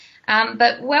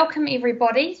But welcome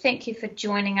everybody. Thank you for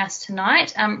joining us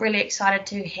tonight. I'm really excited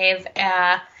to have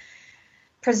our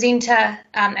presenter,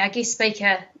 our guest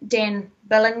speaker, Dan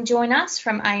Billing, join us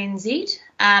from ANZ.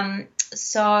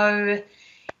 So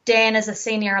Dan is a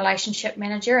senior relationship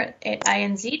manager at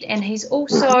ANZ, and he's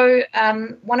also,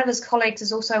 one of his colleagues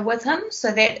is also with him,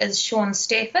 so that is Sean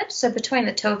Stafford. So between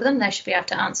the two of them, they should be able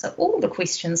to answer all the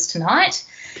questions tonight,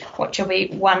 which will be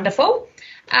wonderful.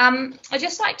 I'd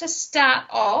just like to start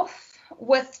off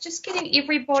with just getting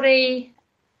everybody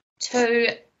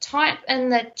to type in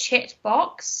the chat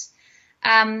box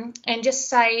and just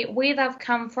say where they've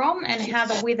come from and how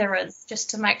the weather is, just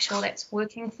to make sure that's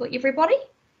working for everybody.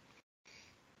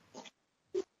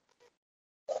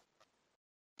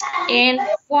 And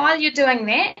while you're doing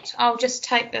that, I'll just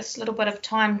take this little bit of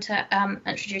time to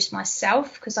introduce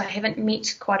myself, because I haven't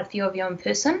met quite a few of you in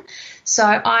person. So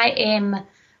I am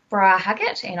Bra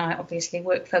Huggett, and I obviously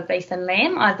work for Beef and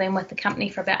Lamb. I've been with the company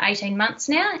for about 18 months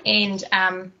now, and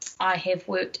I have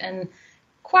worked in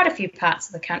quite a few parts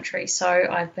of the country. So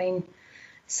I've been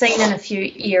seen in a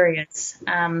few areas,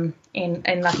 and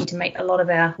lucky to meet a lot of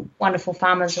our wonderful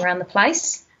farmers around the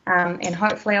place, and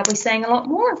hopefully I'll be seeing a lot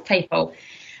more of people.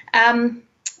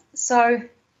 So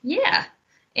yeah,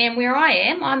 and where I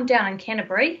am, I'm down in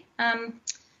Canterbury. The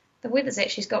weather's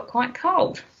actually got quite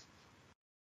cold.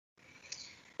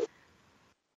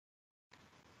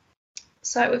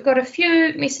 So we've got a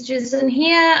few messages in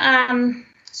here.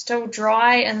 Still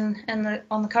dry on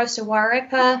the coast of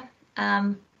Wairarapa.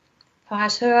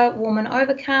 Pahatua, warm and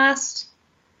overcast.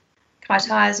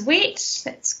 Kaitai's wet.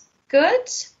 That's good.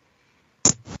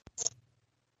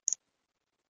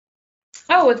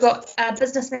 Oh, we've got a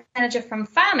business manager from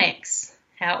Farmex.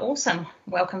 How awesome.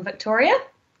 Welcome, Victoria.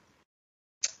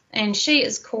 And she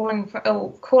is calling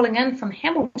in from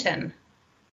Hamilton.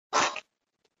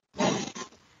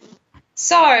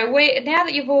 So now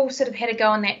that you've all sort of had a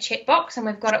go in that chat box and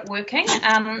we've got it working,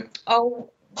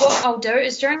 what I'll do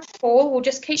is during the call, we'll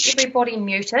just keep everybody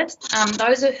muted.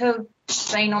 Those who have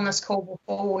been on this call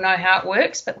before will know how it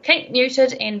works, but keep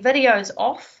muted and videos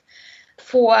off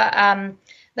for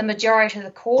the majority of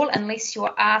the call, unless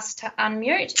you're asked to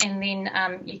unmute, and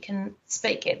then you can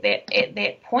speak at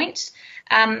that point.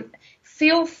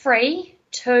 Feel free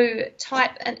to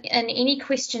type in any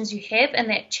questions you have in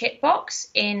that chat box,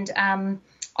 and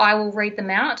I will read them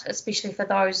out, especially for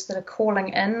those that are calling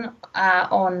in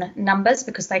on numbers,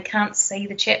 because they can't see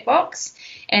the chat box,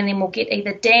 and then we'll get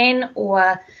either Dan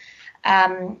or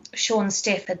Sean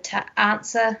Stafford to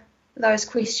answer those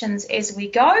questions as we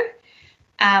go.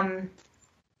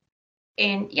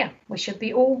 And yeah, we should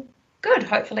be all good.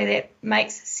 Hopefully that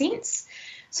makes sense.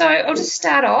 So I'll just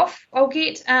start off. I'll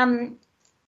get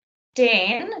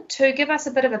Dan to give us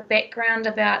a bit of a background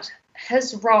about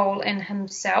his role and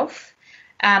himself,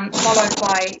 followed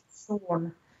by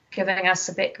Sean giving us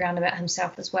a background about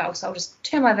himself as well. So I'll just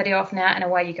turn my video off now, and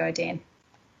away you go, Dan.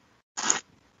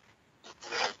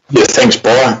 Yeah, thanks,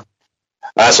 Brian.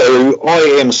 So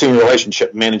I am Senior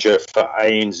Relationship Manager for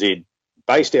ANZ,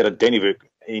 based out of Dannevirke,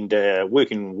 and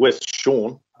working with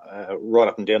Sean right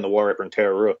up and down the Wairarapa and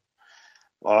Tararua.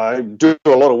 I do a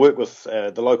lot of work with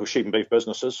the local sheep and beef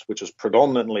businesses, which is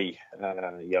predominantly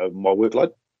my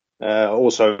workload.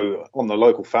 Also on the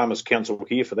local Farmers Council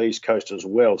here for the East Coast as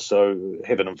well, so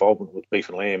have an involvement with Beef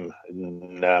and Lamb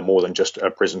in more than just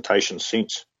a presentation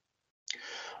sense.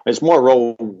 It's my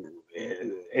role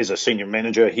as a senior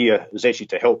manager here is actually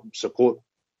to help support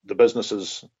the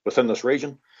businesses within this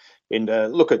region, and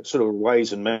look at sort of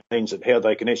ways and means of how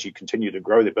they can actually continue to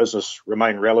grow their business,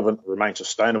 remain relevant, remain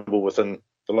sustainable within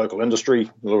the local industry,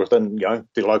 within the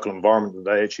local environment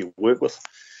that they actually work with,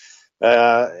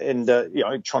 and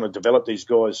trying to develop these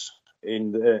guys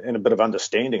in a bit of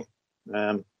understanding.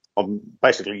 I'm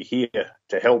basically here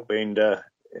to help and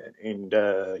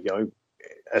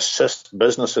assist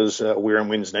businesses where and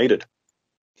when's needed.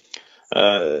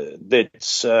 I've been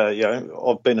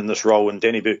in this role in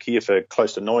Dannevirke here for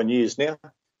close to 9 years now.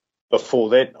 Before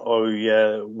that,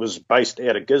 I was based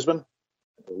out of Gisborne,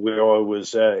 where I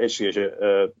was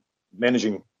actually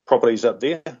managing properties up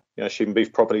there, sheep and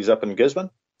beef properties up in Gisborne.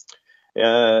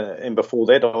 And before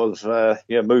that,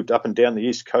 I've moved up and down the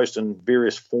East Coast in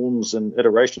various forms and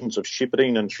iterations of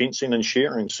shepherding and fencing and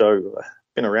shearing. So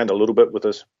been around a little bit with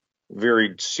this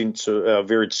varied set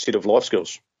of life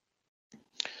skills.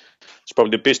 It's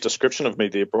probably the best description of me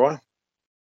there, Brian.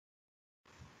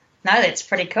 No, that's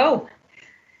pretty cool.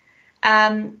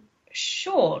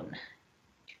 Sean,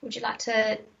 would you like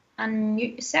to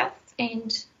unmute yourself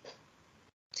and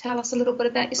tell us a little bit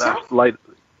about yourself?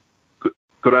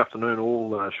 Good afternoon,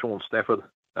 all. Sean Stafford.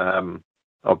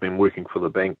 I've been working for the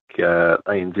bank,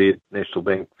 ANZ, National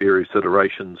Bank, various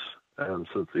iterations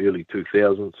since the early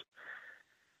 2000s.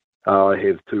 I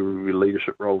have two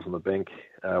leadership roles in the bank.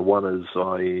 One is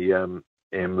I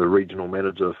am the regional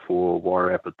manager for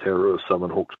Wairarapa, Taurua, Southern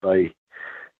Hawke's Bay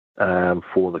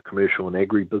for the commercial and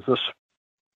agri business.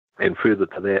 And further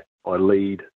to that, I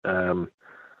lead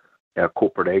our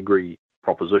corporate agri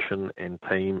proposition and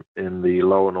team in the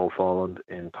Lower North Island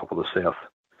and top of the South.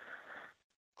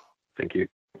 Thank you.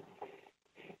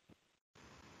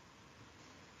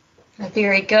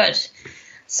 Very good.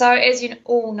 So as you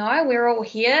all know, we're all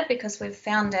here because we've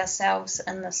found ourselves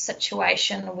in this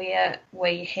situation where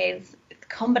we have a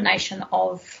combination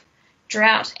of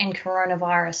drought and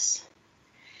coronavirus.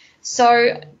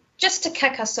 So just to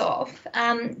kick us off,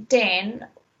 Dan,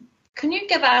 can you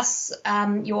give us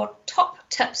your top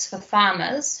tips for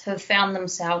farmers who have found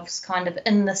themselves kind of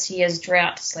in this year's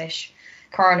drought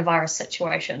 / coronavirus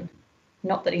situation?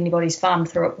 Not that anybody's farmed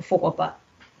through it before, but...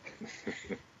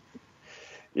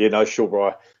 Yeah, no, sure,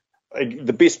 Brian.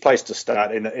 The best place to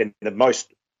start and the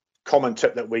most common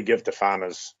tip that we give to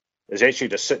farmers is actually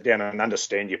to sit down and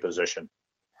understand your position.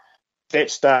 That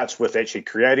starts with actually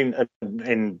creating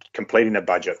and completing a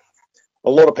budget. A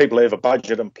lot of people have a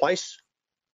budget in place,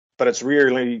 but it's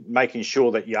really making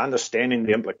sure that you're understanding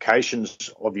the implications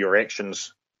of your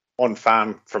actions on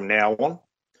farm from now on.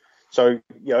 So,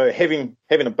 having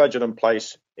a budget in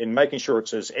place and making sure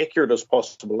it's as accurate as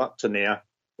possible up to now,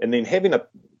 and then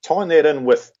tying that in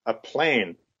with a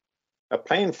plan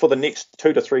for the next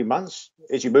 2 to 3 months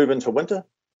as you move into winter.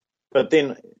 But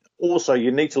then also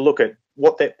you need to look at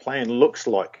what that plan looks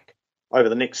like over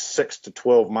the next 6 to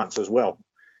 12 months as well.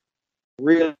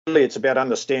 Really, it's about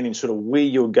understanding sort of where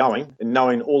you're going and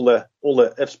knowing all the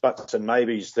ifs, buts, and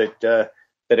maybes that are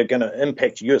going to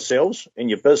impact yourselves and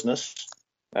your business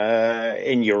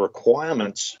and your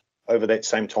requirements over that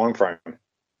same time frame.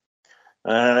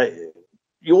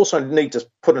 You also need to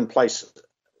put in place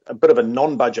a bit of a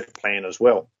non-budget plan as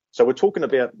well. So we're talking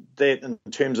about that in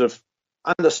terms of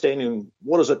understanding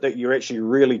what is it that you're actually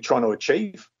really trying to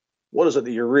achieve, what is it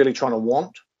that you're really trying to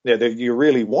want, that you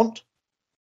really want,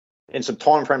 and some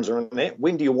timeframes around that.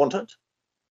 When do you want it?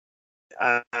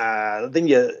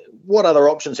 Then what other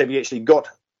options have you actually got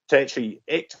to actually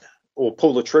act or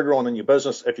pull the trigger on in your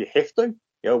business if you have to?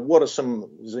 What are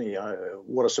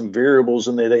some variables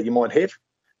in there that you might have?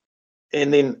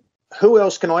 And then who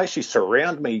else can I actually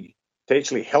surround me to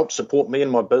actually help support me in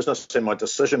my business and my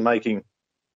decision making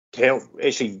to help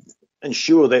actually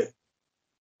ensure that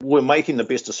we're making the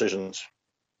best decisions?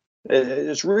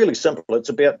 It's really simple. It's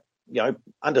about,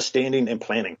 understanding and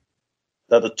planning.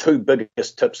 They're the two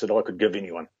biggest tips that I could give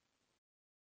anyone.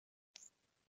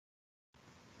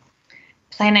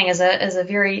 Planning is a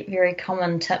very, very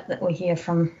common tip that we hear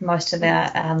from most of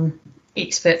our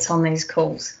experts on these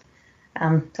calls.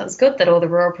 So it's good that all the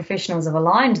rural professionals have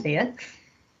aligned there.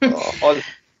 I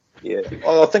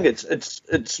think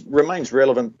it remains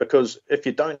relevant because if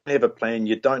you don't have a plan,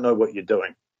 you don't know what you're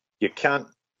doing. You can't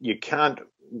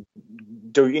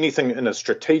do anything in a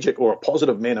strategic or a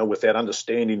positive manner without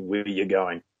understanding where you're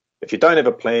going. If you don't have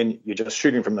a plan, you're just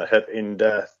shooting from the hip, and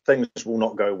things will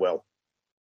not go well.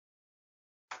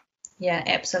 Yeah,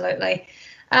 absolutely.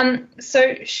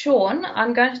 So, Sean,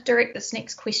 I'm going to direct this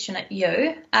next question at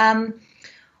you.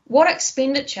 What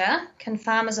expenditure can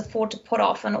farmers afford to put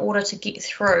off in order to get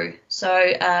through?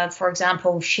 So, for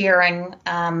example, shearing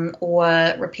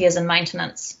or repairs and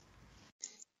maintenance.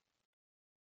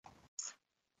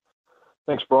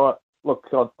 Thanks, Brian. Look,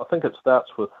 I think it starts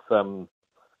with,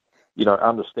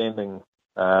 understanding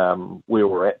where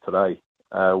we're at today,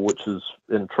 which is,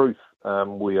 in truth,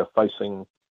 we are facing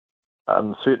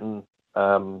uncertain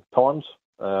times.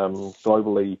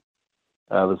 Globally,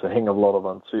 there's a hang of a lot of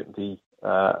uncertainty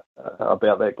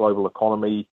about that global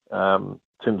economy in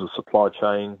terms of supply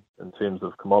chain, in terms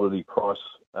of commodity price.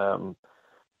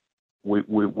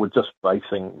 We're just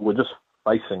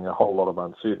facing a whole lot of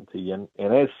uncertainty, and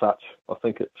as such, I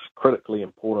think it's critically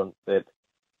important that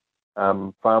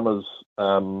farmers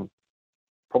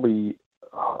probably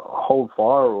hold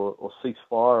fire or cease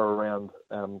fire around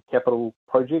capital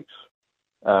projects.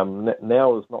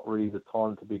 Now is not really the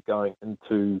time to be going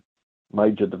into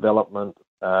major development,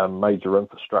 major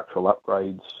infrastructural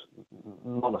upgrades,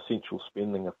 non-essential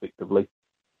spending effectively,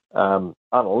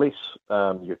 unless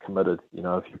you're committed.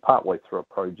 If you're partway through a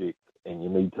project and you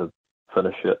need to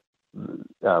finish it,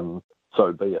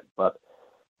 so be it. But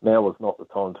now is not the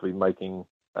time to be making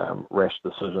rash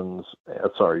decisions.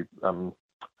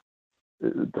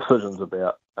 Decisions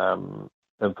about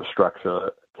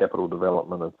infrastructure, capital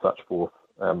development, and such forth.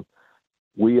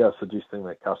 We are suggesting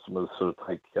that customers sort of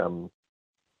take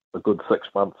a good 6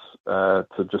 months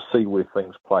to just see where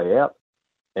things play out.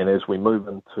 And as we move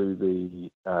into the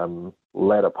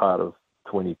latter part of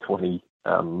 2020,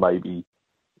 maybe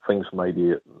things may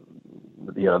be,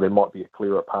 there might be a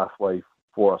clearer pathway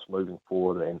for us moving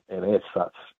forward, and as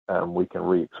such, we can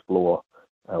re-explore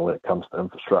when it comes to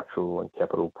infrastructural and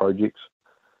capital projects.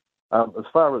 As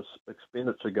far as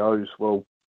expenditure goes, well,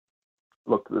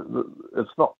 look,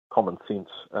 it's not common sense.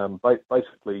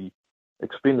 Basically,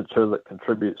 expenditure that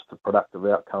contributes to productive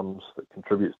outcomes, that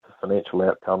contributes to financial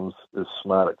outcomes, is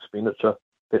smart expenditure.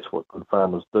 That's what good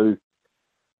farmers do.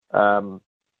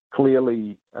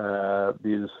 Clearly,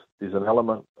 there's an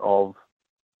element of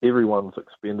everyone's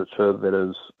expenditure that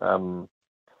is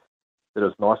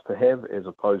nice to have, as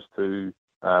opposed to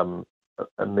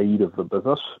a need of the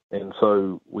business. And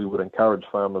so we would encourage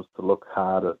farmers to look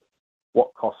hard at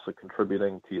what costs are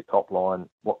contributing to your top line,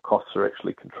 what costs are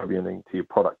actually contributing to your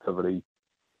productivity,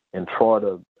 and try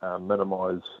to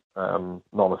minimise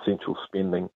non-essential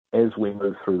spending as we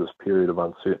move through this period of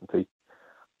uncertainty.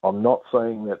 I'm not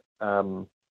saying that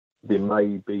there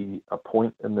may be a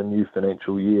point in the new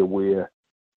financial year where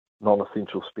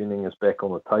non-essential spending is back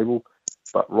on the table,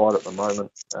 but right at the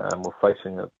moment, we're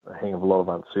facing a hang of a lot of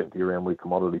uncertainty around where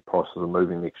commodity prices are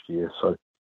moving next year. So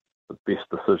the best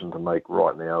decision to make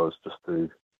right now is just to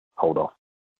hold off.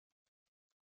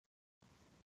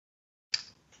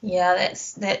 Yeah,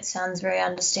 that sounds very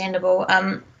understandable.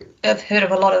 I've heard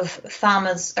of a lot of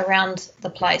farmers around the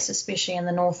place, especially in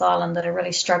the North Island, that are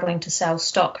really struggling to sell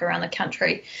stock around the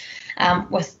country,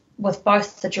 with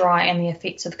both the dry and the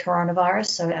effects of coronavirus,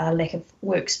 so lack of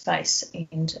workspace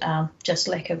and just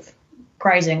lack of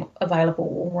grazing available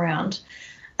all round.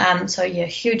 So yeah,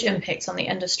 huge impacts on the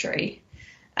industry.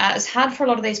 It's hard for a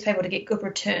lot of these people to get good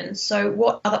returns. So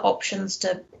what other options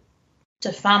do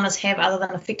farmers have other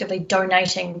than effectively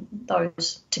donating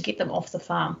those to get them off the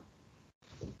farm?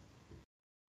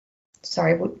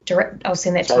 Sorry, I'll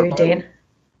send that to you, Dan.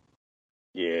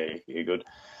 Yeah, good.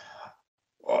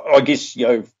 I guess,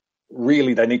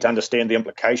 really they need to understand the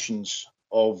implications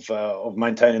of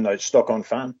maintaining those stock on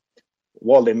farm.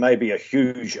 While there may be a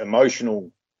huge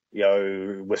emotional,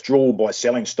 withdrawal by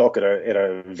selling stock at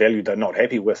a value they're not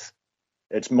happy with,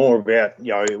 it's more about,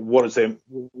 what is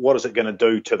it going to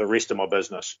do to the rest of my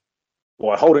business?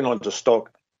 By holding on to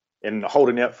stock and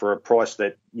holding out for a price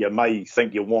that you may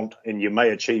think you want and you may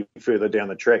achieve further down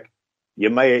the track, you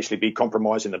may actually be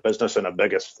compromising the business in a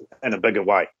bigger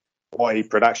way, i.e.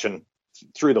 production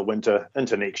through the winter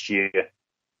into next year.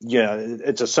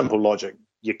 It's a simple logic.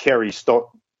 You carry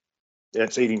stock,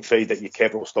 it's eating feed that your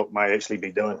capital stock may actually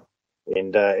be doing.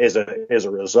 And as a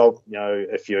result,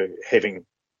 if you're having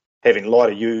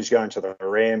lighter ewes going to the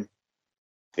ram,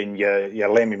 then your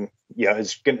lambing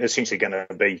is essentially going to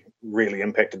be really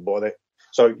impacted by that.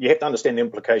 So you have to understand the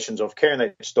implications of carrying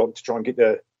that stock to try and get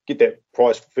that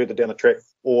price further down the track,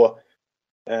 or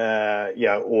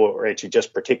actually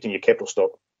just protecting your capital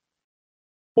stock.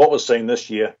 What we're seeing this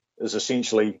year is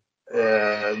essentially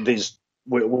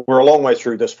we're a long way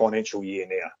through this financial year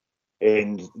now,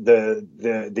 and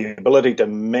the ability to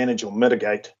manage or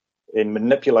mitigate and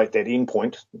manipulate that end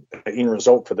point, the end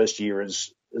result for this year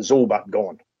is all but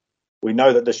gone. We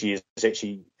know that this year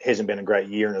actually hasn't been a great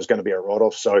year and is going to be a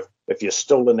write-off. So if you're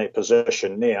still in that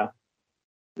position now,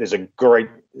 there's a good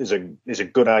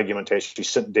argument to actually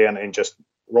sit down and just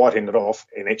writing it off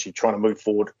and actually trying to move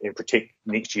forward and protect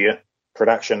next year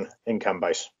production income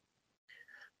base.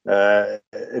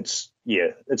 It's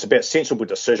about sensible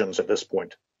decisions at this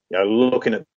point.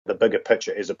 Looking at the bigger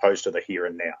picture as opposed to the here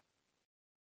and now.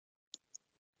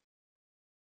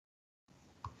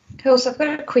 Cool. So I've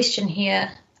got a question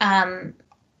here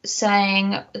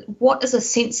saying, what is a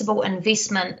sensible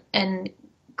investment in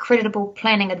creditable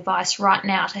planning advice right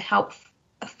now to help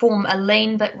form a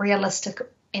lean but realistic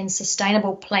and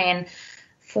sustainable plan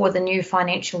for the new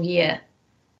financial year?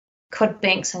 Could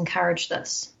banks encourage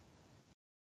this?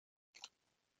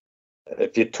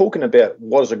 If you're talking about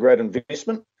what is a great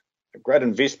investment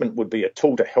would be a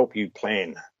tool to help you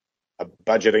plan, a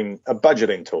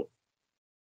budgeting tool.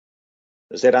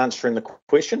 Is that answering the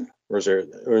question, or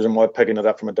am I picking it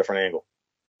up from a different angle?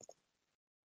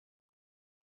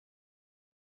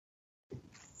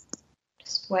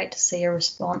 Just wait to see a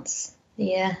response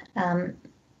there.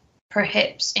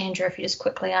 Perhaps, Andrew, if you just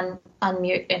quickly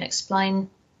unmute and explain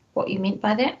what you meant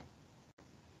by that.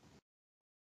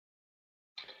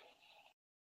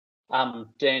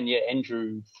 Dan,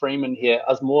 Andrew Freeman here.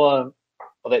 I was more,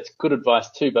 that's good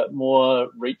advice too, but more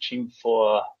reaching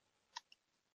for,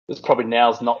 this probably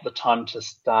now's not the time to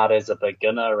start as a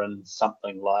beginner in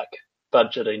something like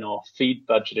budgeting or feed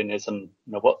budgeting, as in,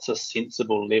 what's a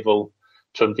sensible level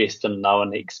to invest in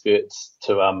known experts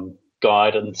to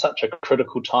guide in such a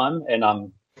critical time.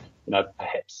 And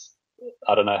perhaps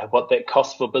I don't know what that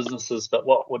costs for businesses, but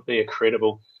what would be a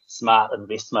credible, smart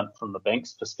investment from the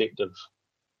bank's perspective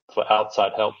for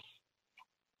outside help?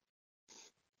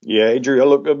 Yeah, Andrew,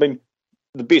 look, I mean,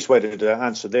 the best way to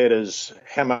answer that is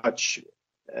how much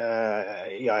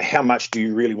do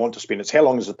you really want to spend? It's how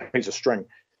long is a piece of string?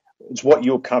 It's what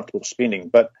you're comfortable spending.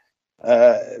 But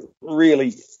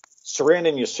really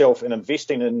surrounding yourself and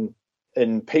investing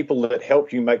in people that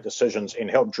help you make decisions and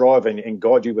help drive and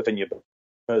guide you within your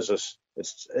business,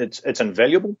 it's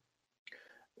invaluable.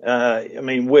 I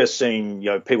mean, we're seeing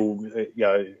people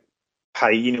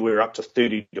pay anywhere up to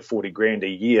 30 to 40 grand a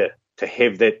year to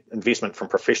have that investment from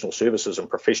professional services and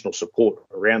professional support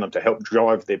around them to help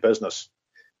drive their business.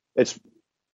 It's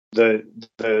the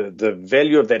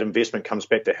value of that investment comes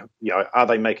back to are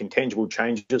they making tangible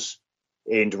changes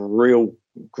and real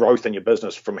growth in your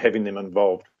business from having them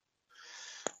involved?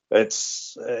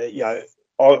 It's I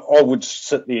would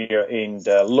sit there and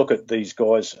look at these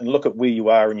guys and look at where you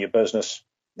are in your business,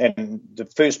 and the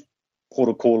first port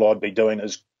of call I'd be doing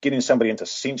is getting somebody in to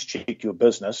sense check your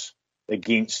business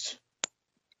against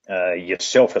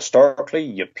yourself historically,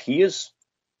 your peers,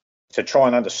 to try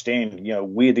and understand,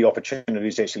 where the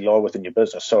opportunities actually lie within your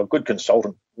business. So a good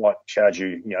consultant might charge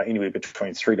you, anywhere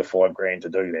between 3 to 5 grand to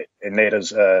do that, and that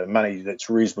is money that's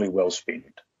reasonably well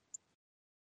spent.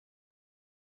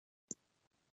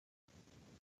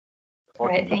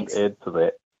 I can just add to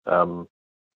that,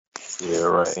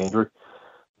 Andrew.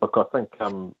 Look, I think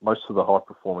most of the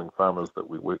high-performing farmers that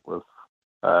we work with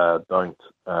don't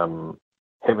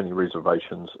have any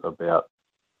reservations about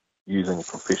using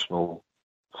professional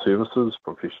services,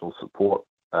 professional support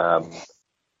in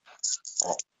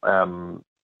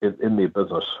their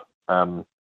business.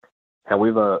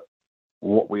 However,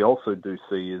 what we also do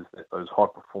see is that those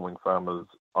high-performing farmers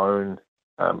own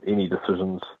any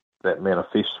decisions that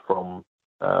manifest from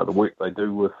the work they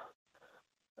do with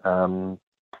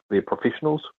their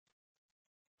professionals.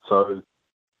 So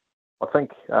I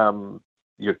think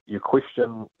your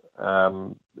question,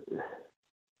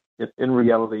 in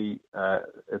reality,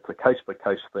 it's a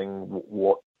case-by-case thing,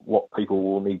 what people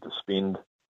will need to spend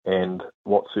and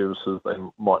what services they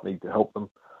might need to help them.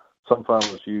 Some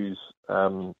farmers use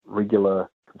regular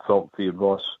consultancy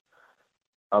advice.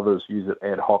 Others use it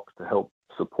ad hoc to help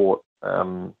support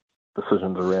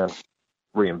decisions around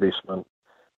reinvestment,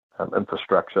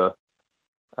 infrastructure,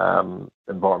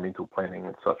 environmental planning,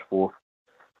 and such forth.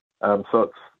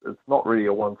 So it's not really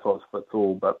a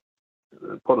one-size-fits-all, but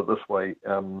put it this way,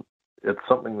 it's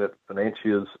something that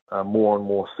financiers are more and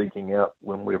more seeking out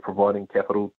when we're providing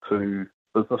capital to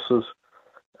businesses.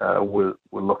 We're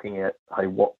looking at, hey,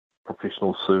 what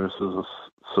professional services are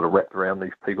sort of wrapped around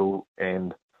these people,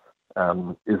 and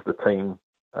is the team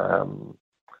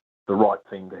the right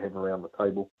team to have around the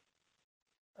table?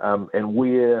 And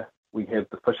where we have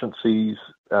deficiencies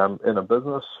in a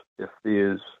business, if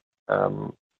there's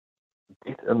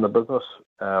debt in the business,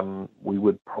 we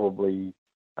would probably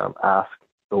ask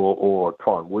or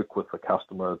try and work with the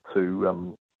customer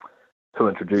to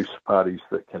introduce parties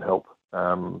that can help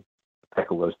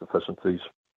tackle those deficiencies,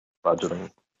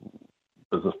 budgeting,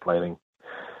 business planning,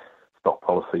 stock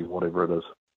policy, whatever it is.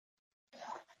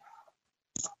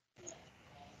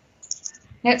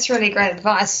 That's really great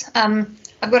advice.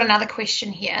 I've got another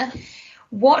question here.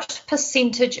 What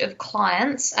percentage of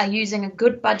clients are using a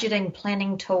good budgeting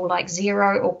planning tool like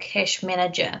Xero or Cash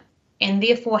Manager? And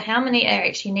therefore, how many are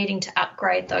actually needing to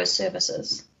upgrade those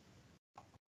services?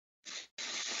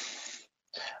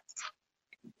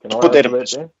 Can I put that in that,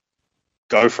 Dan?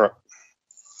 Go for it.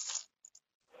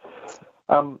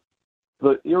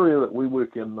 The area that we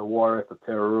work in, the Wairarapa,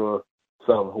 Tararua,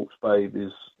 Southern Hawke's Bay,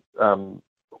 there's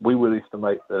we would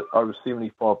estimate that over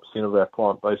 75% of our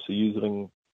client base are using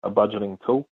a budgeting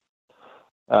tool.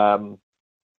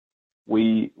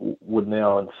 We would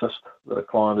now insist that a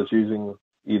client is using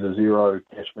either Xero,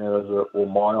 Cash Manager, or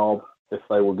MyOb if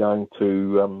they were going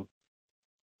to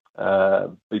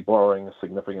be borrowing a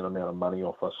significant amount of money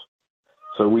off us.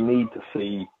 So we need to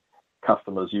see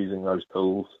customers using those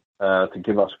tools to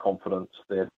give us confidence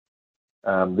that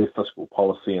their fiscal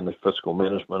policy and their fiscal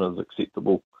management is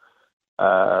acceptable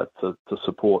to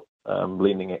support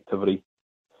lending activity.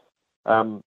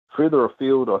 Further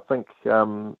afield, I think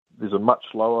there's a much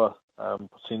lower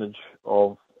percentage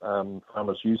of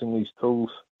farmers using these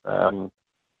tools.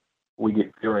 We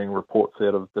get varying reports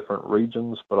out of different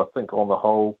regions, but I think on the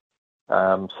whole,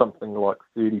 something like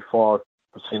 35%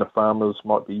 of farmers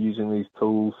might be using these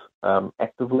tools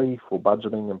actively for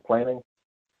budgeting and planning.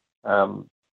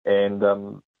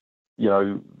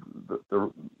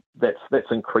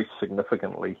 that's increased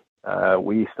significantly.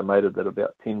 We estimated that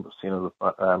about 10% of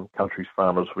the country's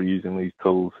farmers were using these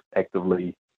tools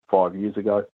actively 5 years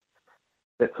ago.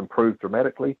 That's improved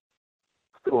dramatically.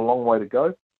 Still a long way to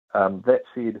go. That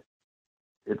said,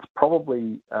 it's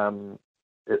probably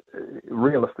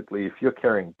realistically, if you're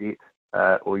carrying debt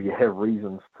or you have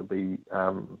reasons to be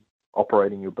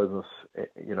operating your business,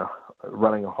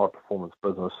 running a high performance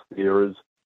business, there is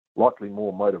likely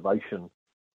more motivation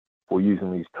for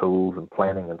using these tools and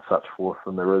planning and such forth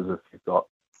than there is if you've got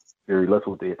very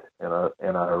little debt and are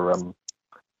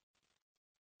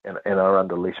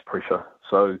under less pressure.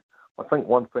 So I think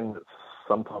one thing that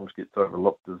sometimes gets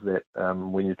overlooked is that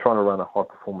when you're trying to run a high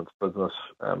performance business,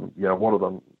 what are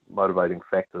the motivating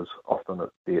factors? Often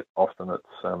it's debt, often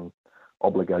it's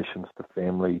obligations to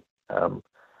family.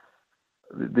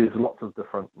 There's lots of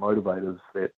different motivators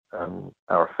that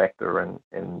are a factor,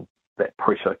 and that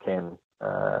pressure can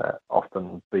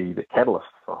often be the catalyst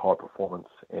for high performance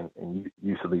and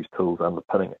use of these tools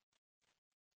underpinning it.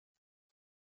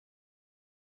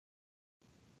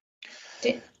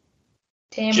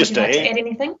 Dan, would you like to add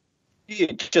anything?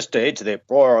 Yeah, just to add to that,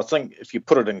 Briar, I think if you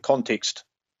put it in context,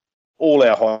 all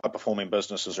our high-performing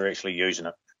businesses are actually using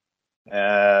it.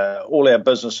 All our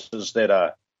businesses that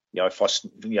are,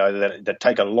 that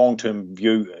take a long-term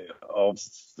view of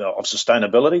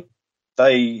sustainability,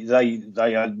 they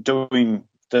are doing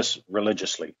this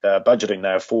religiously. They are budgeting, they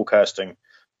are forecasting,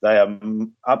 they are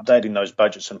updating those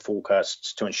budgets and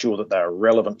forecasts to ensure that they are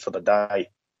relevant for the day.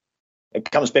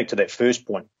 It comes back to that first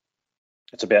point.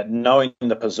 It's about knowing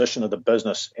the position of the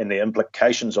business and the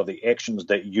implications of the actions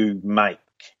that you make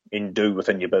and do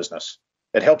within your business.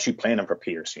 It helps you plan and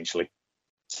prepare, essentially.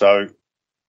 So,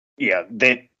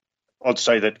 that I'd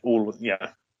say that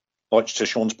like to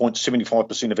Sean's point,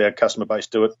 75% of our customer base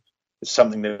do it. It's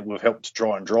something that we've helped to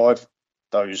try and drive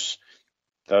those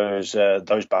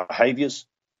behaviours.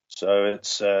 So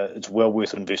it's well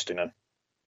worth investing in.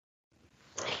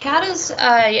 How does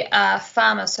a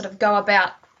farmer sort of go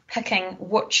about picking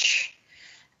which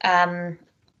budgeting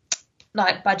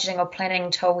or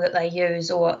planning tool that they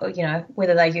use, or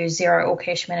whether they use Xero or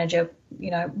Cash Manager?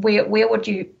 Where would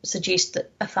you suggest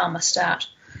that a farmer start?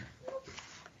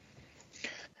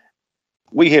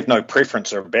 We have no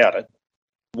preference about it.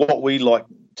 What we like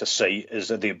to see is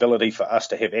the ability for us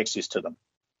to have access to them.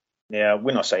 Now,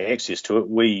 when I say access to it,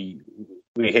 we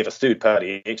have a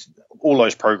third-party. All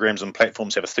those programs and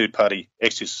platforms have a third-party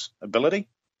access ability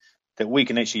that we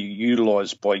can actually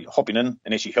utilise by hopping in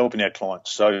and actually helping our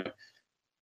clients. So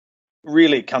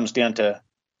really it comes down to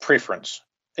preference.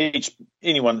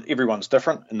 Everyone's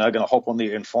different, and they're going to hop on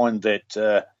there and find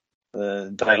that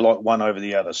they like one over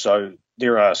the other. So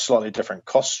there are slightly different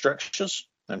cost structures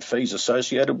and fees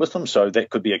associated with them. So that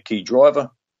could be a key driver.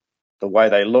 The way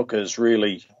they look is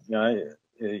really,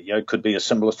 could be a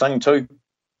similar thing too.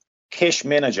 Cash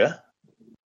Manager,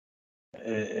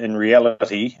 in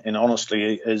reality and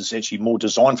honestly, is actually more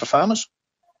designed for farmers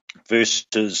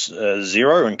versus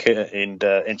Xero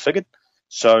and Figured.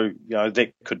 So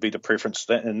that could be the preference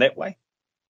in that way.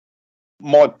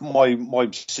 My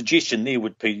suggestion there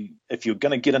would be, if you're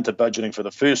going to get into budgeting for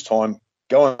the first time,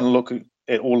 go and look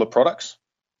at all the products,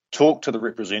 talk to the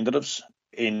representatives,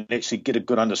 and actually get a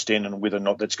good understanding of whether or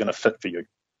not that's going to fit for you.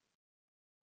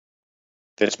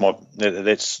 That's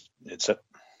it.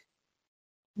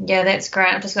 Yeah, that's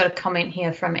great. I've just got a comment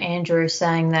here from Andrew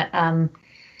saying that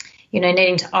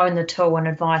needing to own the tool and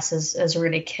advice is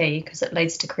really key, because it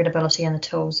leads to credibility in the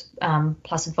tools,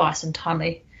 plus advice and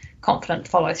timely, confident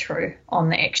follow through on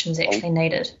the actions actually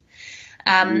needed.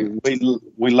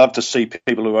 We love to see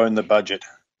people who own the budget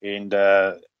and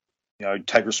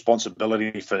take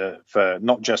responsibility for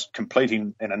not just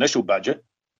completing an initial budget,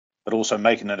 but also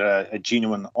making it a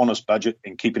genuine, honest budget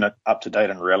and keeping it up to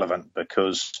date and relevant.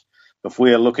 Because if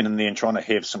we're looking in there and trying to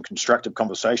have some constructive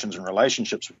conversations and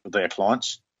relationships with our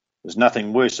clients, there's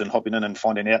nothing worse than hopping in and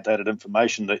finding outdated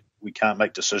information that we can't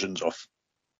make decisions off.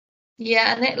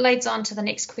 Yeah, and that leads on to the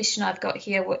next question I've got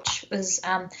here, which is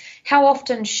how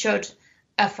often should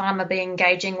a farmer be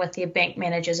engaging with their bank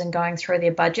managers and going through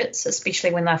their budgets,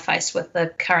 especially when they're faced with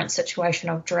the current situation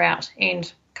of drought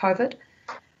and COVID?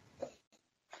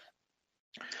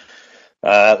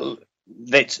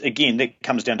 That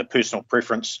comes down to personal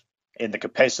preference and the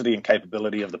capacity and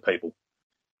capability of the people.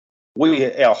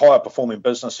 Our higher performing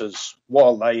businesses,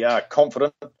 while they are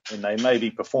confident and they may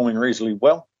be performing reasonably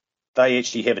well, they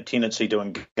actually have a tendency to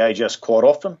engage us quite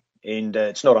often. And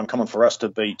it's not uncommon for us to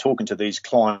be talking to these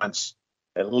clients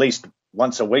at least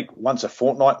once a week, once a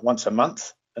fortnight, once a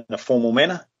month in a formal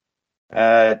manner,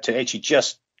 to actually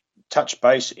just touch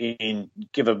base and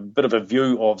give a bit of a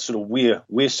view of sort of where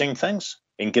we're seeing things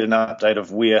and get an update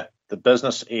of where the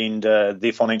business and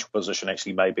their financial position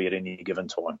actually may be at any given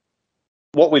time.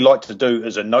 What we like to do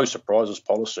is a no surprises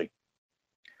policy.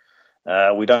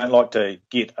 We don't like to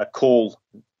get a call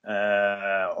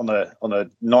on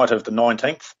the night of the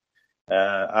 19th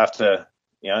after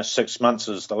 6 months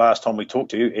is the last time we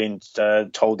talked to you and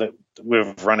told that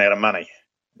we've run out of money.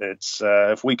 It's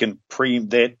if we can preempt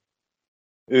that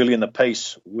early in the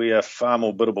piece, we are far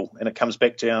more biddable, and it comes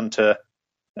back down to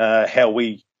how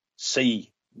we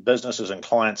see businesses and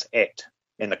clients act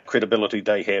and the credibility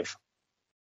they have.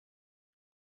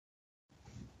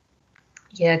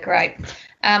 Yeah, great.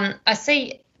 I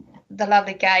see the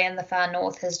lovely Gay in the far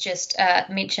north has just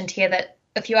mentioned here that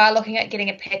if you are looking at getting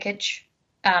a package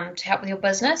to help with your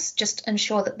business, just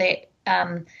ensure that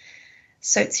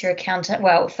suits your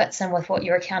accountant, fits in with what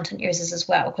your accountant uses as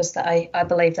well, because I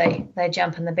believe they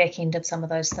jump in the back end of some of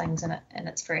those things, and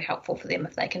it's very helpful for them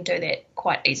if they can do that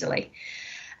quite easily.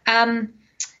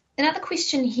 Another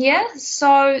question here.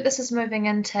 So this is moving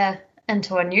into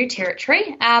a new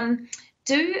territory.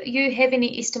 Do you have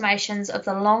any estimations of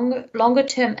the longer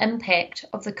term impact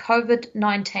of the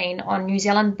COVID-19 on New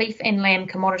Zealand beef and lamb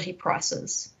commodity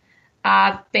prices?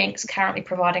 Are banks currently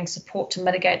providing support to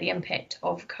mitigate the impact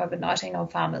of COVID-19 on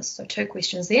farmers? So 2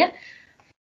 questions there.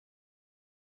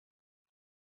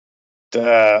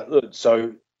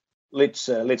 So let's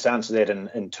answer that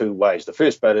in 2 ways. The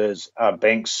first bit is, are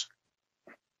banks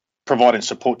providing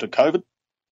support to COVID?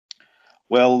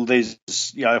 Well, there's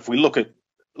if we look at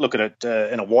it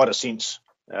in a wider sense,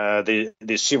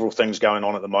 there's several things going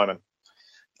on at the moment.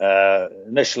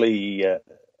 Initially,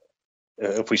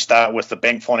 if we start with the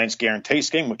Bank Finance Guarantee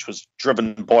Scheme, which was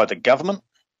driven by the government,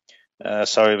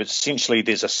 so essentially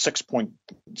there's a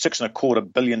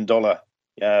 $6.25 billion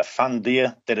fund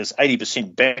there that is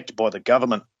 80% backed by the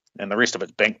government, and the rest of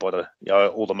it's banked by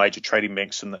all the major trading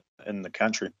banks in the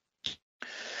country.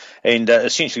 And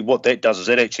essentially what that does is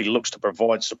it actually looks to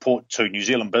provide support to New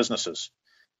Zealand businesses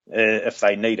if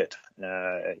they need it,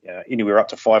 anywhere up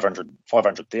to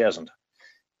 500,000.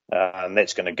 And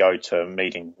that's going to go to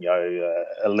meeting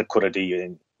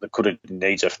liquidity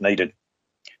needs if needed.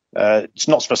 It's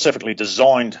not specifically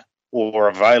designed or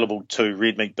available to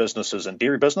red meat businesses and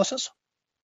dairy businesses.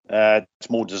 It's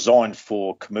more designed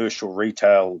for commercial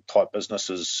retail type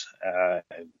businesses,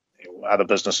 other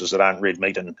businesses that aren't red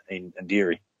meat and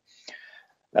dairy.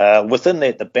 Within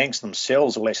that, the banks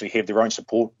themselves will actually have their own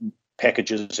support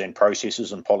packages and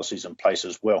processes and policies in place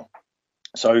as well.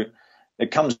 So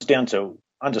it comes down to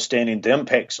understanding the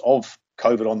impacts of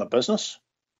COVID on the business,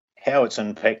 how it's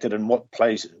impacted, and what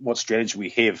strategy we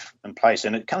have in place.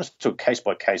 And it comes to a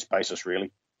case-by-case basis,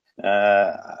 really.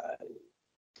 The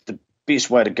best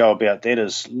way to go about that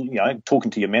is,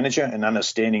 talking to your manager and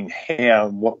understanding how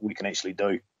and what we can actually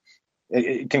do.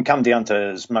 It can come down to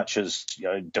as much as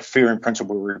deferring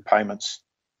principal repayments,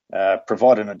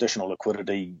 providing additional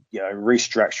liquidity,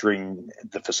 restructuring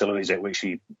the facilities that we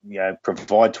actually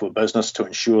provide to a business to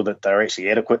ensure that they're actually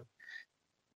adequate.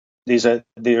 There's a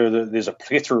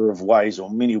plethora of ways, or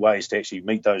many ways, to actually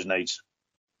meet those needs.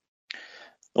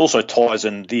 Also ties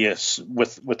in there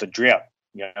with the drought,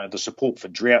 the support for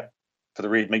drought for the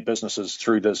red meat businesses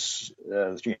through this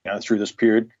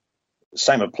period. The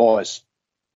same applies.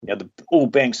 All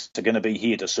banks are going to be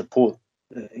here to support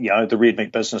the red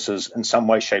meat businesses in some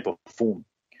way, shape, or form.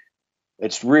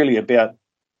 It's really about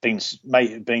doing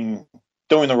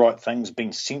the right things,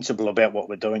 being sensible about what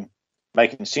we're doing,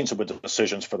 making sensible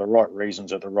decisions for the right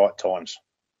reasons at the right times.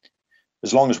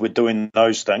 As long as we're doing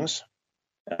those things,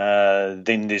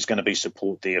 then there's going to be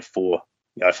support there for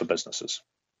businesses.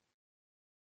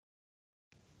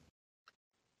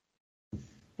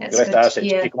 You'll have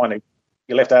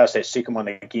to ask that second one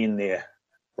again there,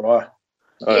 right?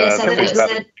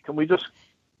 Can we just?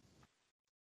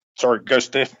 Sorry, go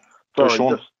Steph. Sorry,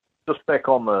 Sean. Just back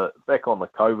on the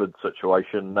COVID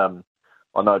situation.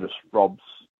 I noticed Rob's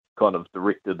kind of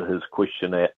directed his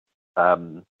question at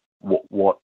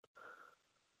what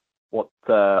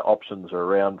options are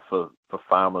around for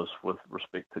farmers with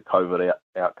respect to COVID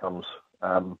outcomes.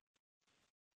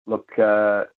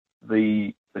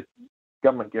 The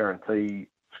government guarantee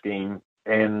scheme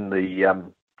and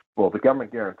the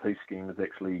government guarantee scheme is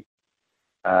actually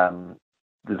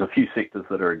there's a few sectors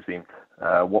that are exempt.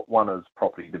 One is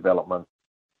property development.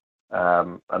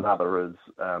 Another is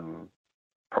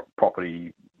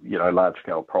property, large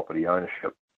scale property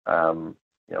ownership,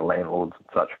 landlords and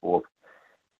such forth.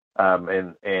 And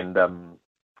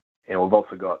we've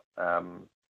also got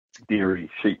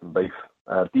dairy, sheep and beef.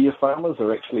 Deer farmers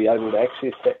are actually able to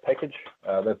access that package.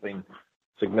 They've been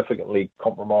significantly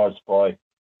compromised by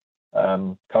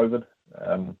COVID.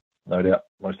 No doubt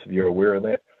most of you are aware of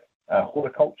that.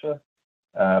 Horticulture,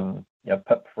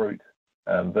 pip fruit,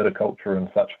 viticulture and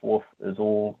such forth is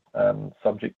all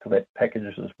subject to that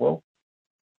package as well.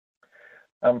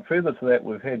 Further to that,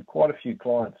 we've had quite a few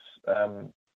clients,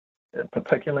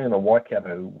 particularly in the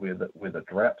Waikato where the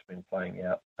drought's been playing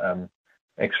out,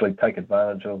 actually take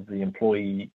advantage of the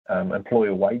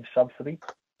employer wage subsidy.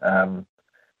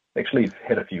 Actually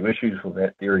had a few issues with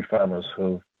that. Dairy farmers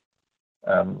who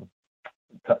have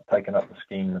taken up the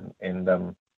scheme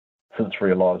and since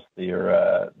realised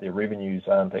their revenues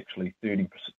aren't actually going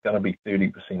to be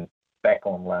 30% back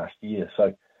on last year.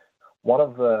 So one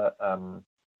of the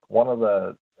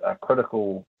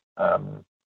critical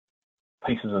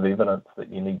pieces of evidence that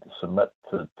you need to submit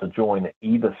to join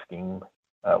either scheme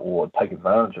or take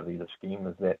advantage of either scheme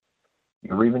is that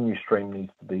your revenue stream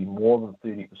needs to be more than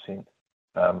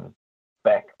 30%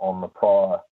 back on the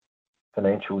prior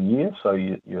financial year. So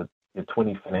your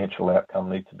 20 financial outcome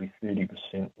needs to be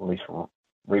 30% less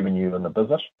revenue in the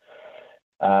business.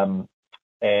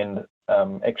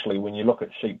 Actually, when you look at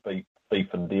sheep,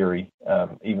 beef and dairy,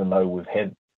 even though we've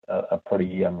had a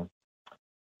pretty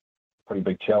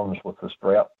big challenge with this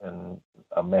drought in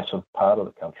a massive part of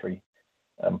the country,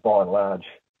 by and large,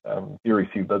 very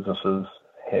few businesses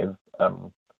have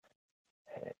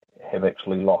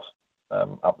actually lost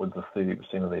upwards of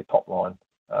 30% of their top line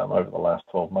over the last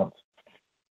 12 months.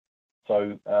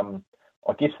 So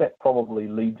I guess that probably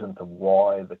leads into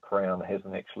why the Crown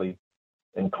hasn't actually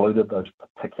included those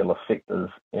particular sectors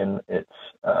in its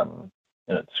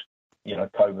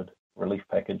COVID relief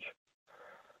package.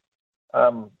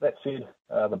 That said,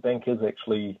 the bank is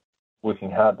actually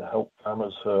working hard to help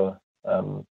farmers who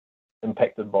are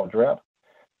impacted by drought.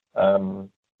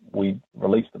 We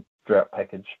released the drought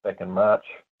package back in March.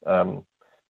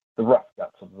 The rough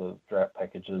guts of the drought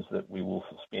package is that we will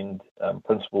suspend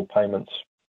principal payments.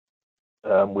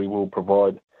 We will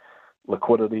provide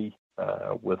liquidity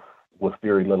with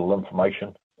very little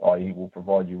information, i.e. we'll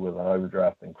provide you with an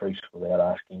overdraft increase without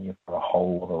asking you for a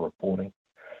whole lot of reporting.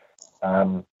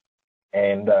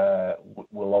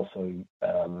 We'll also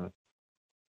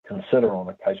consider on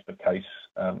a case-by-case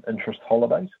interest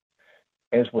holidays.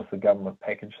 As with the government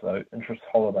package, though, interest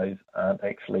holidays aren't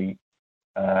actually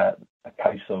a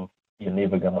case of you're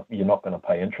not going to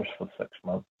pay interest for 6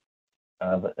 months.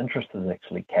 The interest is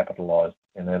actually capitalised,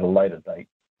 and at a later date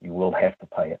you will have to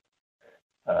pay it.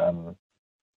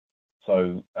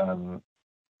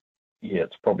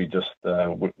 It's probably just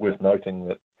worth noting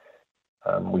that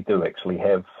we do actually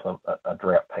have a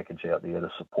drought package out there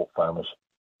to support farmers.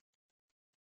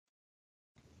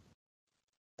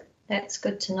 That's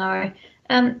good to know.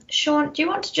 Sean, do you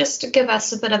want to just give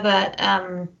us a bit of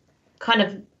a kind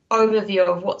of overview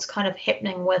of what's kind of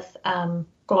happening with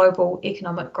global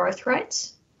economic growth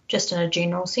rates, just in a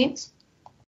general sense?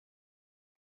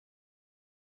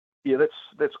 Yeah,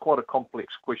 that's quite a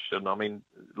complex question. I mean,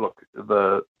 look,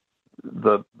 the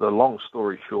long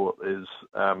story short is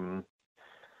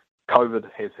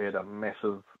COVID has had a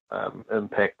massive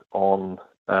impact on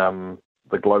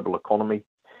the global economy.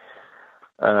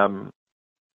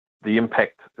 The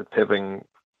impact it's having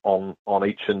on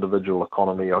each individual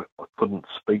economy I couldn't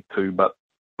speak to, but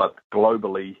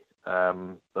globally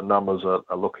the numbers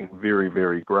are looking very,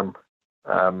 very grim.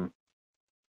 How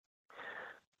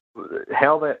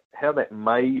that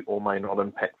may or may not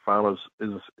impact farmers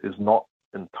is not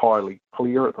entirely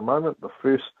clear at the moment. The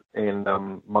first and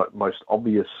most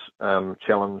obvious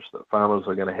challenge that farmers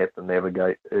are going to have to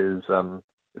navigate is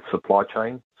supply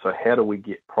chain. So how do we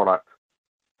get product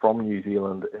from New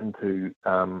Zealand into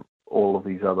all of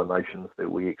these other nations that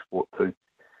we export to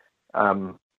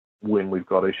when we've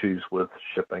got issues with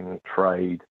shipping,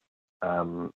 trade,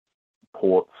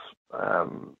 ports,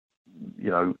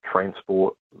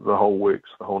 transport, the whole works,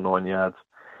 the whole 9 yards.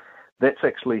 That's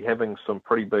actually having some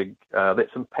pretty big,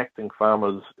 that's impacting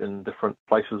farmers in different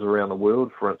places around the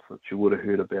world. For instance, you would have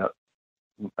heard about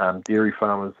dairy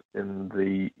farmers in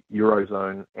the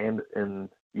Eurozone and in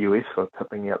US are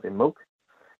tipping out their milk.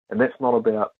 And that's not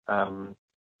about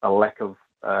a lack of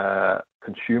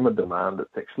consumer demand.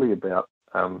 It's actually about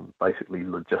basically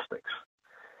logistics.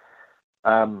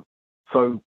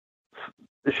 So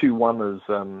issue one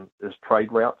is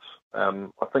trade routes.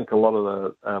 I think a lot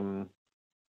of the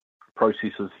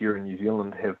processors here in New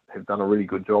Zealand have done a really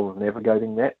good job of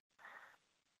navigating that.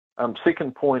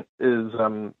 Second point is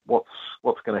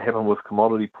what's going to happen with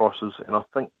commodity prices, and I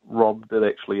think Rob did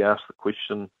actually ask the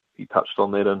question. He touched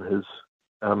on that in his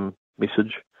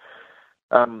message.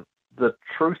 The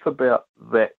truth about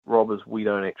that, Rob, is we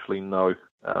don't actually know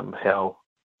how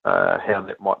how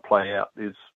that might play out.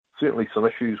 There's certainly some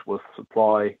issues with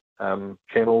supply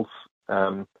channels,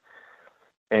 and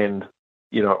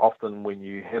often when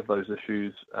you have those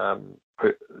issues,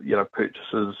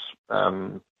 purchasers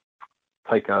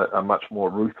take a much more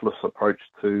ruthless approach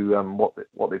to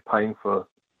what they're paying for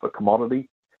commodity.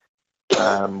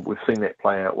 We've seen that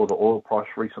play out with the oil price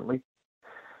recently.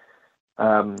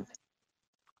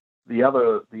 The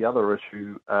other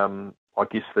issue, I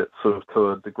guess, that sort of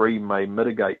to a degree may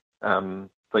mitigate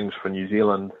things for New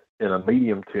Zealand in a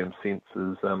medium-term sense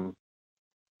is,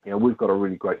 we've got a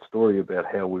really great story about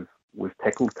how we've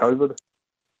tackled COVID,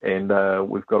 and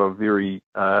we've got a very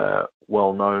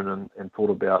well-known and thought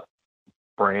about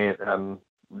brand,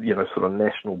 sort of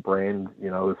national brand,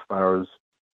 as far as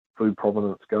food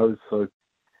provenance goes. So,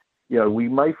 we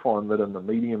may find that in the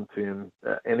medium term,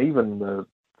 and even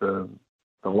the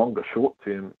longer short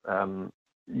term,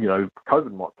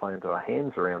 COVID might play into our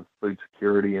hands around food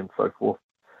security and so forth.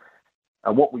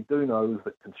 And what we do know is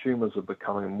that consumers are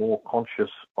becoming more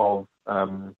conscious of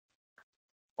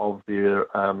their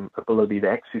ability to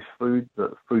access food,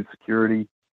 the food security,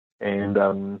 and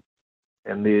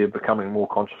they're becoming more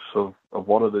conscious of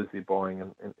what it is they're buying.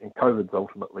 And COVID's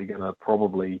ultimately going to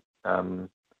probably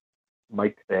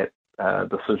make that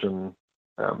decision,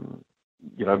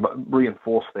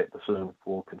 reinforce that decision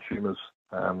for consumers,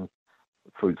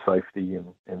 food safety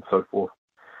and so forth.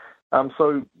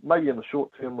 So maybe in the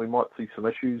short term we might see some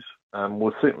issues.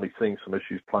 We're certainly seeing some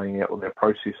issues playing out with our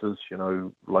processors.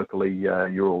 Locally,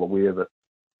 you're all aware that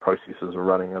processors are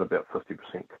running at about 50%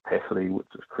 capacity, which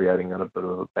is creating a bit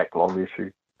of a backlog issue.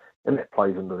 And that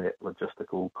plays into that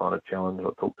logistical kind of challenge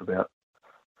I talked about.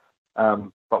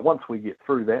 But once we get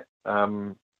through that,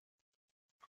 I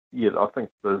think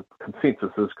the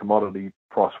consensus is commodity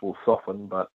price will soften,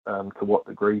 but to what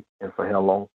degree and for how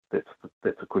long, that's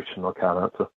a question I can't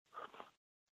answer.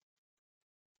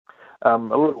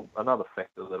 Another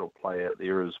factor that'll play out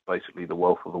there is basically the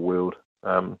wealth of the world.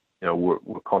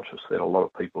 We're conscious that a lot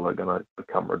of people are going to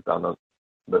become redundant.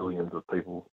 Millions of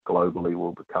people globally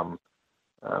will become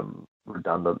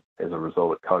redundant as a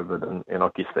result of COVID, and I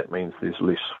guess that means there's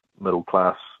less middle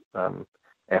class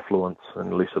affluence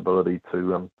and less ability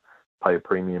to pay a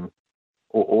premium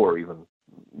or even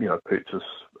purchase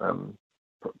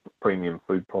premium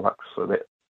food products. So that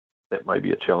may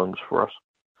be a challenge for us.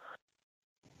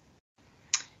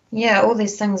 Yeah, all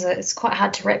these things, it's quite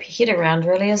hard to wrap your head around,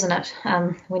 really, isn't it?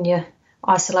 When you're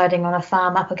isolating on a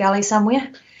farm up a gully somewhere.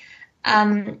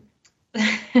 So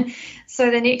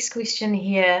the next question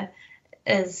here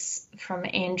is from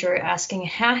Andrew asking,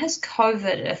 how has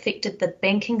COVID affected the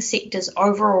banking sector's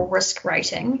overall risk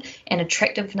rating and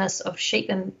attractiveness of sheep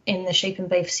in the sheep and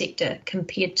beef sector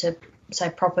compared to, say,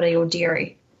 property or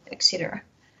dairy, etc.?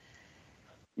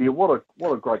 Yeah, what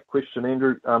a great question,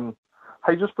 Andrew.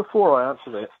 Hey, just before I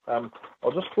answer that,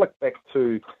 I'll just flick back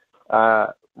to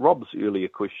Rob's earlier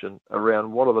question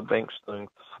around what are the banks doing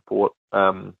to support,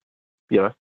 to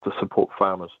support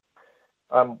farmers.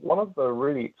 One of the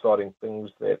really exciting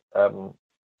things that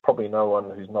probably no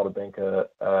one who's not a banker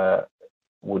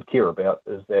would care about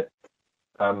is that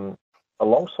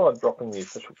alongside dropping the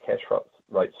official cash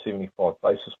rate 75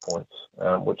 basis points,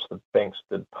 which the banks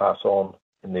did pass on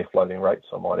in their floating rates,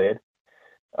 I might add,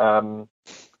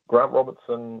 Grant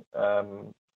Robertson,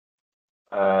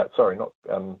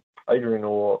 Adrian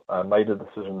Orr made a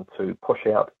decision to push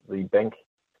out the bank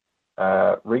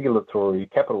regulatory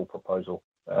capital proposal.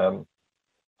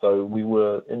 So we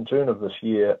were, in June of this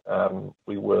year,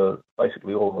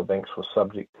 basically all of the banks were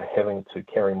subject to having to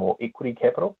carry more equity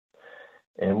capital.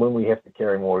 And when we have to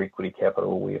carry more equity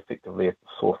capital, we effectively have to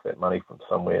source that money from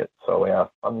somewhere. So our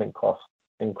funding costs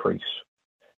increase.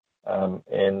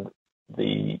 And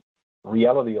the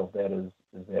reality of that is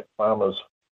that farmers,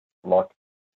 like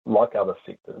other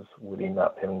sectors, would end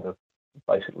up having to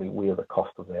basically wear the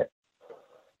cost of that.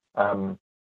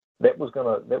 That was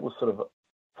sort of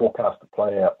forecast to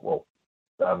play out. Well,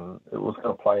 it was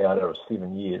going to play out over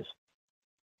 7 years,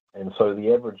 and so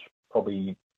the average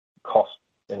probably cost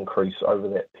increase over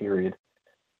that period,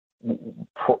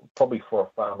 probably for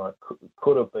a farmer,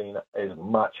 could have been as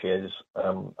much as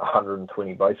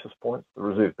 120 basis points. The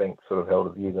Reserve Bank sort of held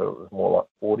a view that it was more like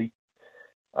 40.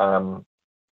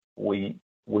 We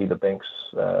the banks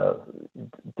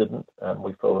didn't.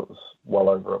 We felt it was well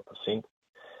over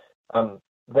 1%.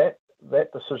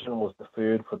 That decision was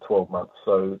deferred for 12 months,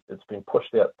 so it's been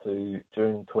pushed out to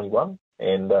June 21.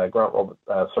 And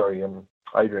Adrian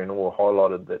Orr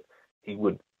highlighted that he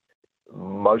would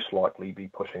most likely be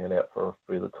pushing it out for a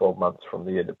further 12 months from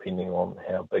there, depending on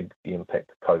how big the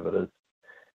impact of COVID is.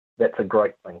 That's a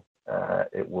great thing.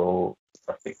 It will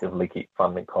effectively keep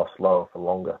funding costs lower for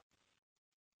longer.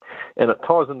 And it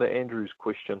ties into Andrew's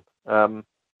question.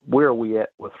 Where are we at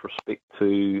with respect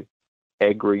to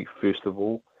agri, first of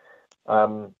all?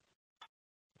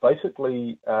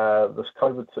 Basically, this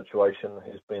COVID situation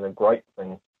has been a great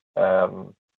thing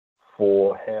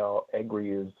for how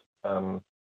agri is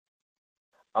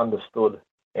understood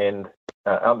and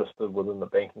understood within the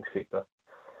banking sector.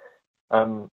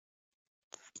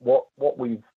 What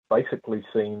we've basically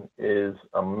seen is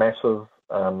a massive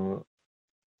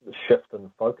shift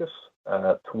in focus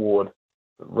toward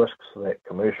the risks that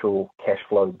commercial cash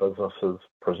flow businesses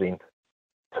present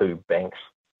to banks.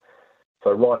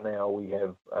 So right now we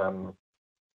have,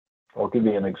 I'll give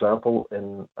you an example.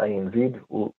 In ANZ,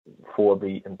 for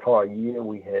the entire year,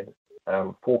 we had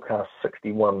forecast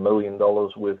 $61 million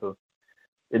worth of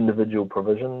individual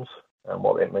provisions. And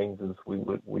what that means is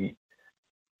we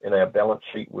in our balance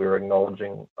sheet, we're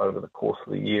acknowledging over the course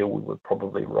of the year, we would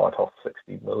probably write off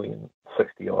 $60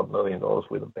 odd million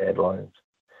worth of bad loans.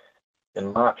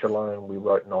 In March alone, we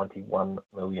wrote 91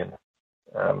 million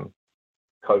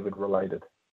COVID related.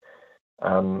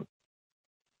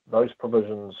 Those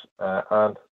provisions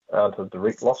aren't a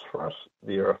direct loss for us.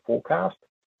 They're a forecast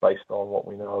based on what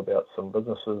we know about some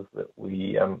businesses that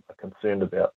we are concerned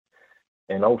about.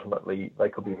 And ultimately, they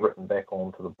could be written back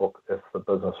onto the book if the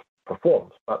business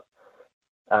performs. But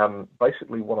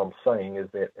basically what I'm saying is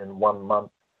that in 1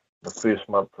 month, the first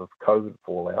month of COVID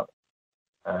fallout,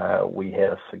 we had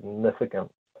a significant,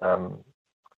 a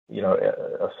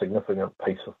significant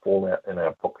piece of fallout in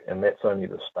our book, and that's only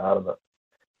the start of it.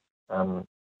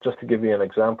 Just to give you an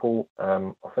example,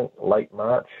 I think late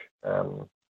March,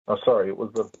 it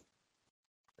was the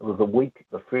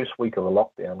first week of the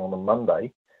lockdown. On a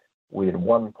Monday, we had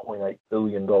 $1.8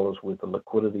 billion worth of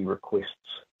liquidity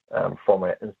requests from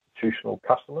our institutional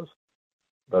customers.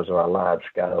 Those are our large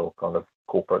scale kind of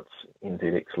corporates,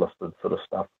 NZX listed sort of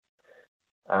stuff.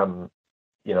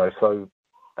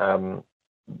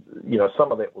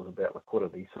 Some of that was about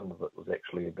liquidity, some of it was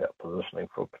actually about positioning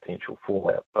for potential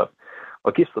fallout. But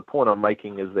I guess the point I'm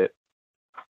making is that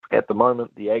at the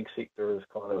moment, the ag sector is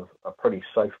kind of a pretty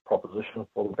safe proposition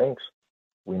for the banks.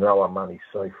 We know our money's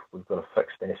safe. We've got a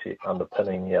fixed asset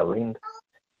underpinning our lend,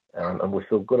 and we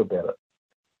feel good about it.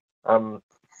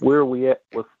 Where are we at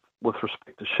with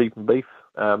respect to sheep and beef?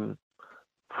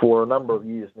 For a number of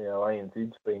years now,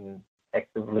 ANZ's been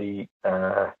actively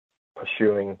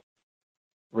pursuing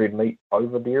red meat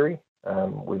over dairy.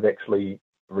 We've actually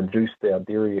reduced our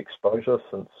dairy exposure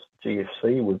since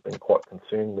GFC. We've been quite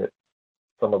concerned that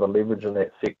some of the leverage in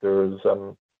that sector is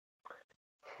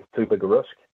too big a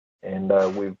risk. And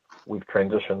we've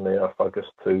transitioned our focus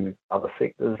to other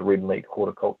sectors, red meat,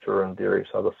 horticulture, and various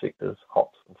other sectors,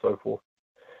 hops and so forth.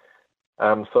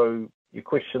 So your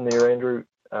question there, Andrew,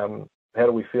 how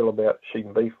do we feel about sheep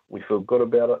and beef? We feel good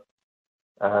about it.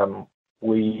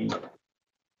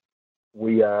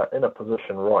 We are in a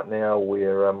position right now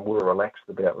where we're relaxed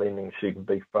about lending sheep and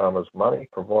beef farmers money,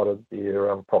 provided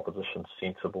their proposition's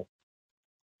sensible.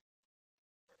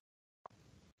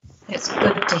 That's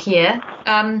good to hear.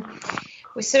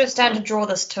 We're sort of starting to draw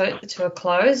this to a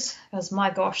close, because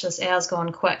my gosh, this hour's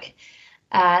gone quick.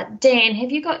 Dan,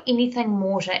 have you got anything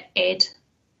more to add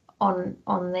on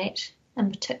that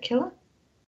in particular?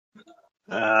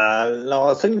 No,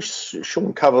 I think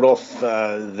Sean covered off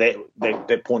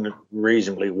that point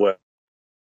reasonably well.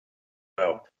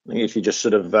 I think if you just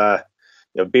sort of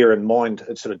bear in mind,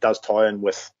 it sort of does tie in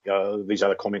with these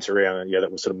other comments around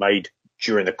that were sort of made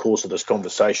during the course of this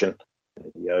conversation.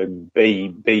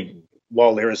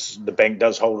 While the bank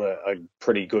does hold a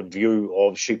pretty good view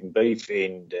of sheep and beef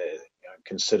and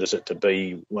considers it to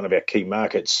be one of our key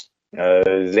markets.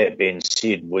 That being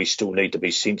said, we still need to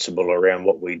be sensible around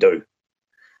what we do.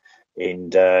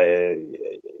 And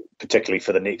particularly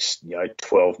for the next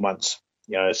 12 months,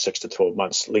 6 to 12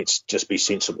 months, let's just be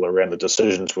sensible around the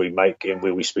decisions we make and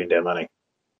where we spend our money.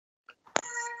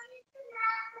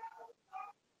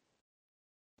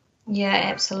 Yeah,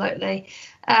 absolutely.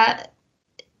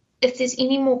 If there's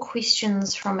any more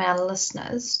questions from our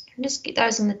listeners, just get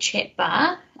those in the chat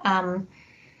bar,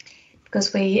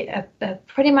 because we are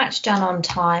pretty much done on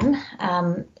time.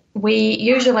 We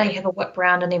usually have a whip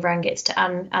round and everyone gets to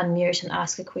unmute and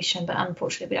ask a question, but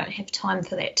unfortunately we don't have time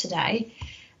for that today.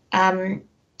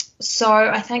 So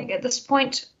I think at this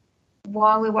point,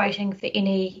 while we're waiting for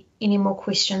any more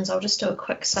questions, I'll just do a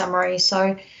quick summary.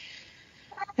 So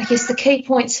I guess the key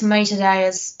points for me today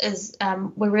is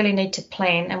we really need to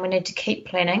plan, and we need to keep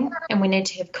planning, and we need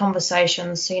to have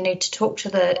conversations. So you need to talk to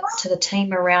the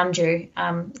team around you,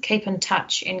 keep in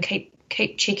touch, and keep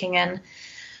checking in.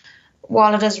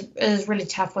 while it is really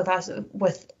tough with us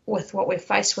with what we're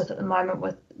faced with at the moment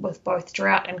with both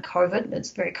drought and COVID,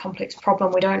 it's a very complex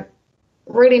problem. We don't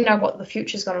really know what the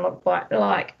future is going to look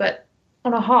like, but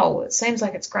on a whole, it seems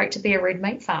like it's great to be a red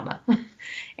meat farmer,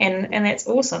 and that's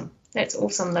awesome. That's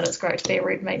awesome that it's great to be a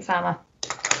red meat farmer.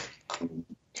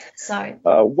 So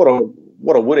what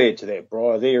I would add to that,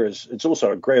 Brian, there is it's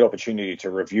also a great opportunity to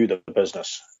review the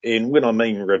business. And when I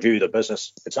mean review the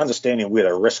business, it's understanding where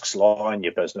the risks lie in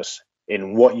your business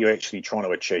and what you're actually trying to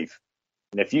achieve.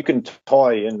 And if you can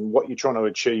tie in what you're trying to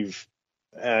achieve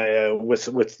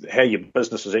with how your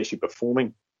business is actually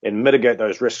performing and mitigate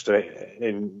those risks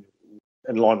in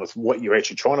line with what you're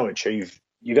actually trying to achieve,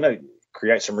 you're going to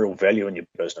create some real value in your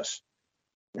business.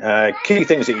 Key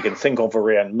things that you can think of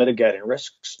around mitigating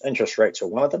risks, interest rates are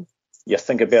one of them. You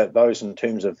think about those in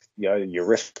terms of your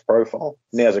risk profile.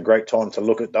 Now's a great time to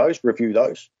look at those, review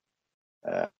those.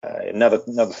 Another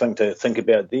thing to think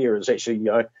about there is actually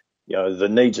the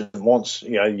needs and wants,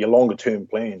 your longer term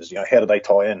plans. How do they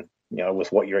tie in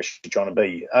with what you're actually trying to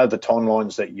be? Are the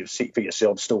timelines that you've set for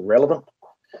yourself still relevant,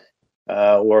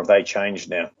 or have they changed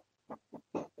now?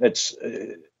 This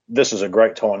is a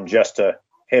great time just to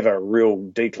have a real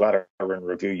declutter and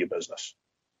review your business.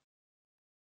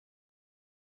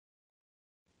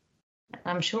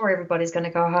 I'm sure everybody's going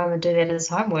to go home and do that as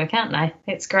homework, aren't they?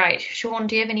 That's great. Sean,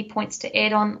 do you have any points to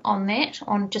add on that,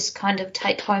 on just kind of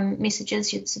take-home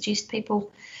messages you'd suggest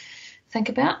people think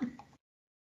about?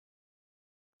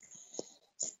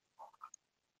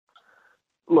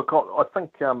 Look, I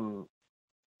think the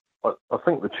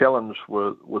challenge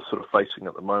we're sort of facing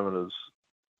at the moment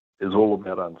is all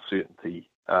about uncertainty.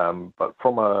 But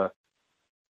from a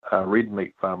red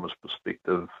meat farmer's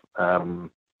perspective,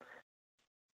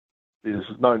 there's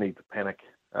no need to panic.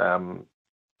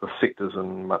 The sector's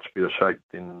in much better shape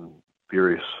than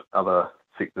various other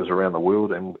sectors around the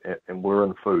world, and we're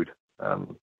in food.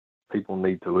 People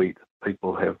need to eat.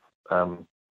 People have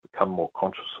become more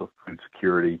conscious of food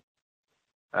security.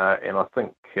 And I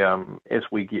think as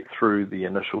we get through the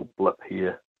initial blip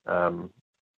here,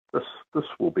 this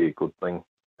will be a good thing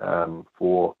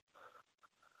for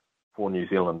New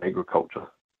Zealand agriculture.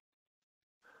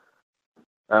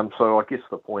 So I guess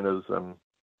the point is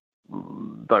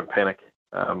don't panic,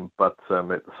 but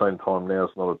at the same time, now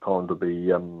is not a time to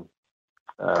be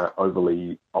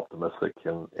overly optimistic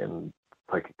and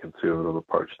take a conservative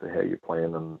approach to how you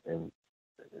plan and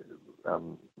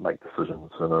make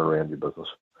decisions in and around your business.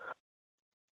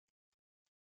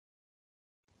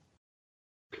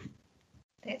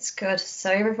 That's good. So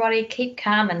everybody keep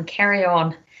calm and carry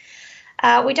on.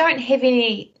 We don't have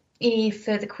any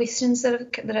further questions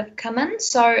that have come in,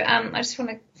 so I just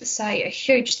want to say a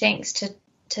huge thanks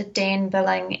to Dan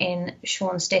Billing and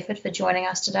Sean Stafford for joining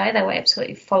us today. They were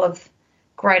absolutely full of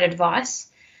great advice.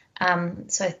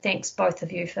 So thanks both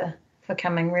of you for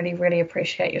coming. Really, really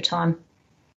appreciate your time.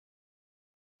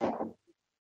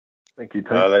 Thank you,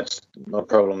 Tim. That's no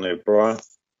problem there, Brian.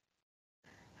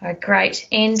 Oh, great.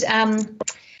 And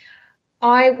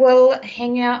I will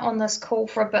hang out on this call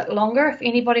for a bit longer. If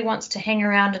anybody wants to hang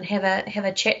around and have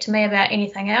a chat to me about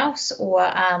anything else,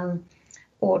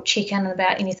 or check in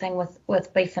about anything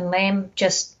with beef and lamb,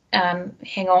 just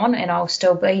hang on and I'll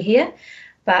still be here.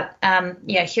 But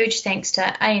huge thanks to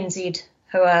ANZ,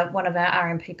 who are one of our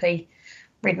RMPP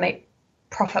Red Meat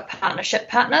Profit Partnership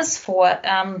partners, for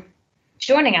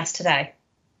joining us today.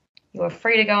 You are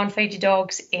free to go and feed your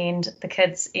dogs and the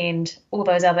kids and all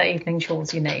those other evening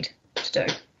chores you need to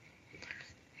do.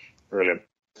 Brilliant.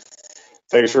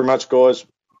 Thanks very much, guys.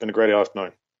 Been a great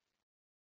afternoon.